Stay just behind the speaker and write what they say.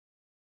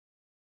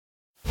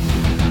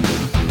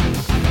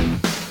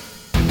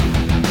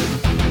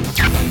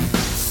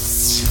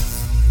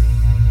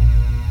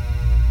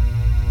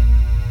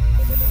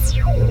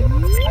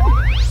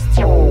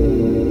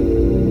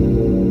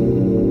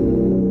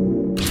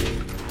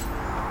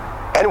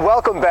And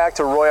welcome back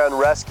to Roy on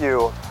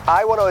Rescue.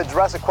 I want to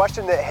address a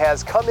question that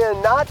has come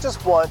in not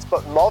just once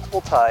but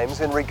multiple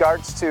times in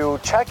regards to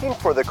checking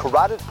for the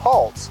carotid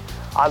pulse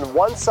on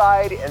one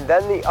side and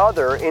then the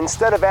other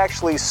instead of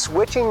actually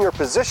switching your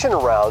position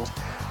around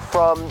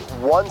from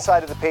one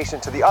side of the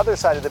patient to the other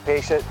side of the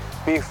patient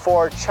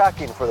before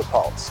checking for the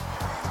pulse.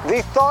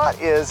 The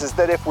thought is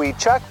that if we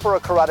check for a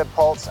carotid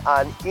pulse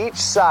on each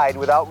side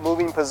without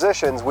moving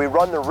positions, we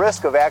run the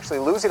risk of actually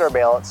losing our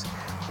balance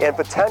and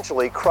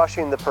potentially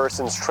crushing the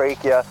person's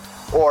trachea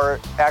or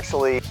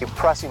actually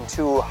pressing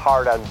too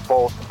hard on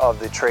both of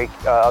the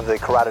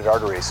carotid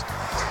arteries.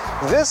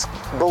 This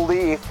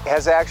belief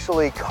has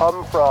actually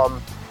come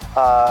from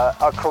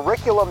a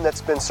curriculum that's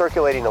been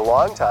circulating a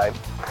long time,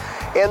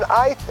 and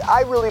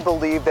I really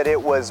believe that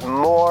it was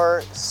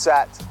more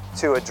set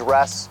to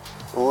address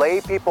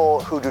lay people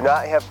who do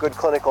not have good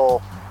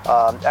clinical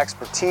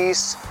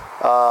expertise.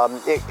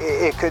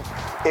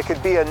 It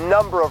could be a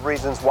number of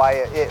reasons why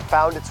it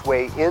found its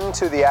way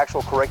into the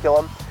actual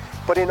curriculum.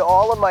 But in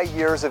all of my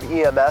years of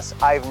EMS,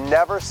 I've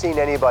never seen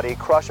anybody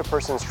crush a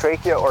person's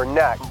trachea or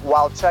neck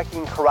while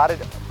checking carotid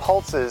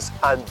pulses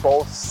on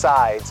both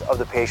sides of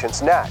the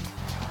patient's neck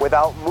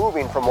without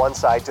moving from one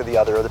side to the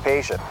other of the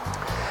patient.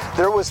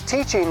 There was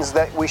teachings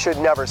that we should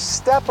never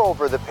step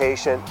over the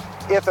patient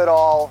if at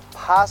all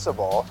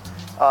possible,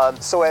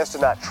 so as to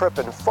not trip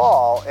and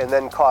fall and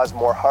then cause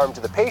more harm to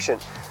the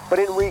patient. But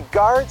in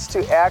regards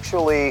to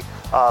actually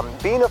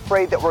being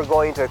afraid that we're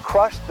going to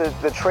crush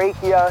the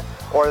trachea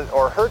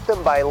or hurt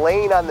them by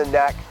laying on the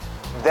neck,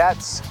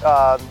 that's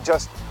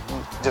just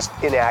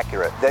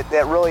inaccurate.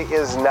 That really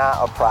is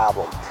not a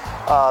problem.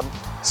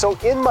 So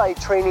in my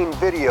training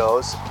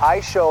videos,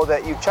 I show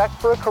that you check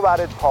for a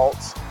carotid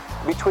pulse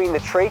between the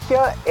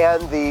trachea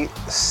and the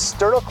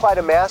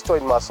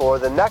sternocleidomastoid muscle, or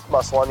the neck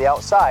muscle on the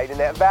outside in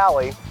that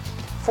valley,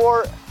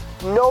 for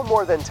no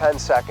more than 10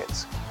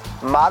 seconds.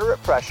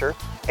 Moderate pressure,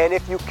 and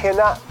if you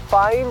cannot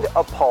find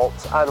a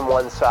pulse on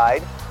one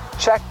side,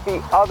 check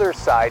the other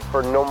side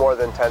for no more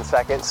than 10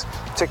 seconds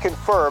to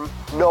confirm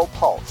no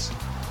pulse.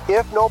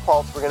 If no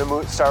pulse, we're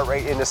going to start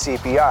right into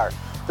CPR.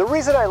 The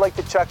reason I like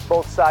to check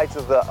both sides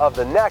of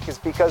the neck is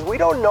because we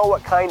don't know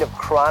what kind of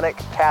chronic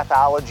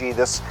pathology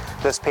this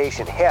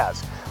patient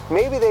has.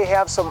 Maybe they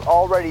have some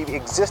already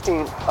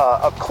existing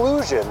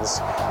occlusions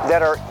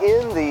that are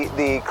in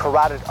the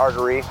carotid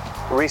artery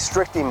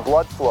restricting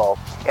blood flow,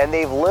 and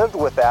they've lived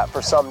with that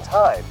for some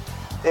time.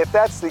 If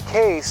that's the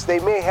case, they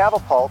may have a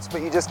pulse,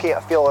 but you just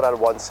can't feel it on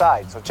one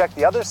side. So check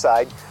the other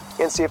side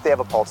and see if they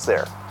have a pulse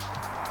there.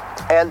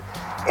 And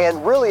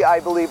really, I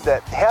believe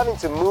that having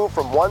to move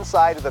from one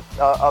side of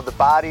the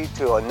body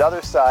to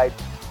another side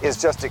is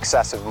just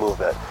excessive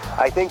movement.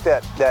 I think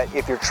that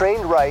if you're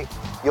trained right,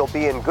 you'll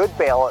be in good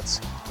balance,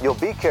 you'll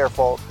be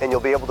careful, and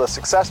you'll be able to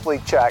successfully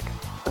check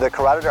the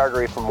carotid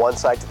artery from one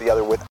side to the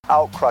other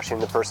without crushing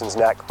the person's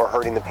neck or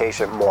hurting the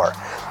patient more.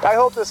 I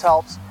hope this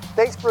helps.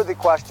 Thanks for the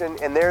question,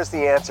 and there's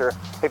the answer.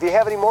 If you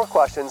have any more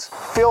questions,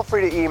 feel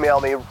free to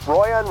email me,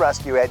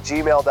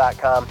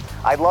 royonrescue@gmail.com.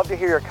 I'd love to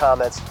hear your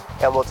comments,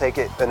 and we'll take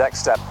it the next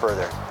step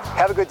further.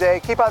 Have a good day,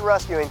 keep on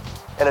rescuing,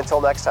 and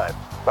until next time,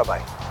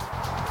 bye-bye.